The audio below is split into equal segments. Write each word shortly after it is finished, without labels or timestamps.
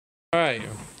Alright.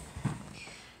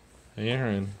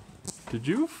 Aaron, did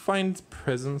you find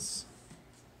presents?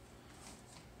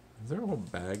 Is there a whole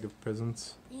bag of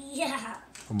presents? Yeah.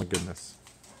 Oh my goodness.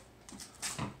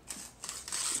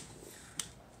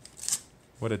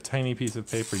 What a tiny piece of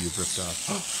paper you've ripped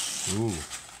off. Ooh,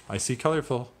 I see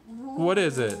colorful. What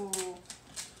is it?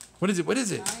 What is it? What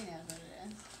is it? I know what it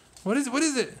is. What is it? What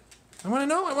is it? I want to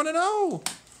know. I want to know.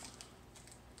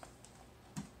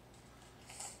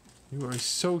 You are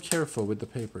so careful with the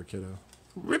paper, kiddo.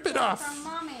 Rip it off. From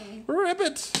mommy. Rip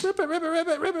it. Rip it. Rip it. Rip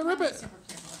it. Rip it. Rip it. Super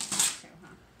careful too,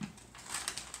 huh?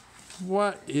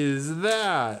 What is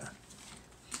that?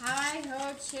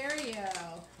 Hi-Ho Cheerio.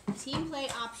 Team play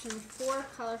option 4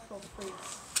 colorful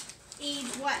fruits. Age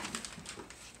what?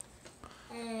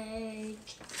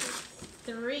 Age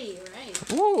 3,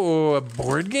 right? Ooh, a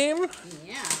board game?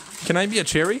 Yeah. Can I be a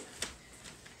cherry?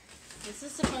 This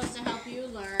is supposed to help you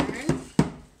learn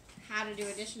how to do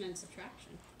addition and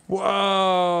subtraction.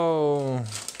 Whoa.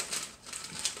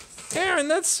 Aaron,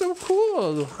 that's so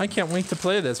cool. I can't wait to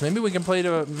play this. Maybe we can play in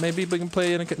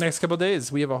the next couple of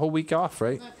days. We have a whole week off,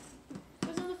 right? Look,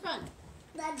 who's on the front?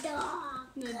 the dog.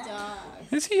 The dog.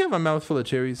 Does he have a mouthful of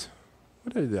cherries?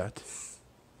 What is that?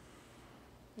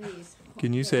 These.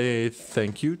 Can you say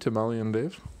thank you to Molly and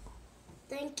Dave?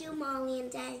 Thank you, Molly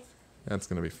and Dave. That's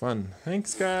going to be fun.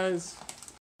 Thanks, guys.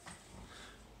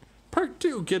 Part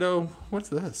 2, kiddo. What's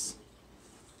this?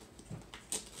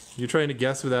 You trying to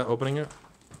guess without opening it?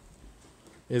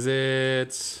 Is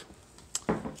it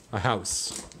a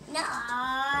house? No.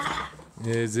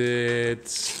 Is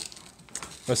it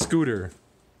a scooter?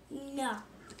 No.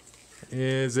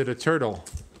 Is it a turtle?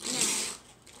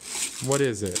 No. What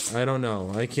is it? I don't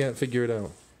know. I can't figure it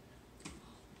out.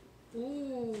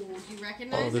 Ooh, do you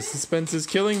recognize Oh, the it? suspense is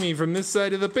killing me from this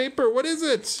side of the paper. What is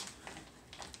it?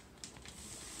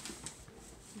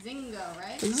 Zingo,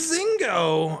 right?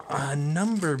 Zingo! A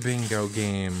number bingo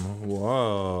game.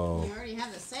 Whoa. You already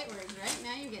have the sight words, right?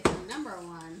 Now you get the number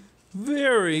 1.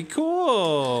 Very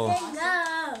cool.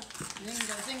 Bingo.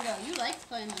 Zingo. You liked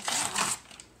playing this one.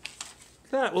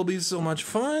 That will be so much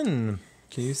fun.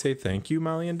 Can you say thank you,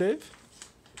 Molly and Dave?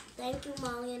 Thank you,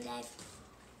 Molly and Dave.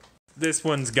 This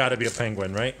one's got to be a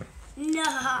penguin, right?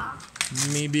 No.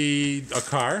 Maybe a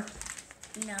car?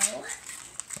 No.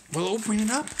 Well, open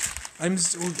it up. I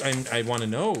want to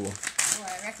know. Oh,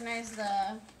 I recognize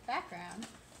the background.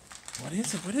 What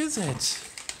is it? What is it?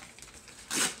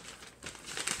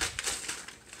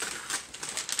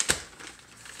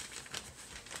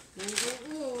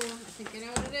 Ooh, I think I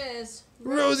know what it is.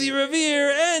 Rosie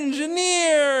Revere,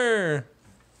 engineer.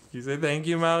 Can you say thank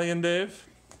you, Molly and Dave?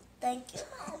 Thank you,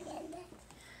 Molly and Dave.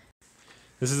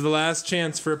 This is the last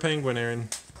chance for a penguin, Aaron.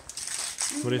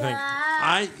 What do you think?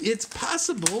 It's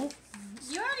possible.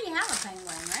 You already have a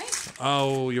penguin, right?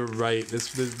 Oh, you're right.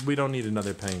 We don't need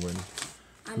another penguin.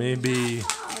 Maybe.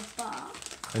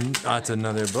 It's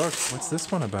another book. What's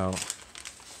this one about?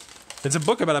 It's a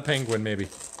book about a penguin, maybe.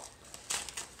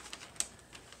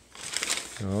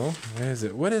 Oh, what is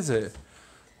it? What is it?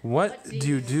 What do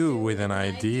you do with an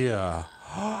idea?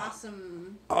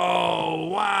 Awesome. Oh,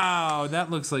 wow.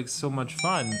 That looks like so much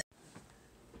fun.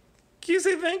 Can you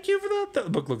say thank you for that?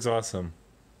 That book looks awesome.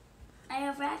 I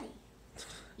am ready.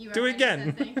 You Do it already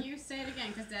again. said thank you. Say it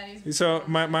again, because Daddy's... So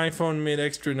my phone made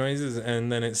extra noises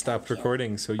and then it stopped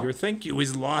recording. So your thank you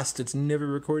is lost. It's never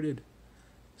recorded.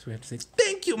 So we have to say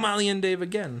thank you, Molly and Dave,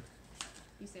 again.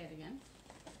 You say it again.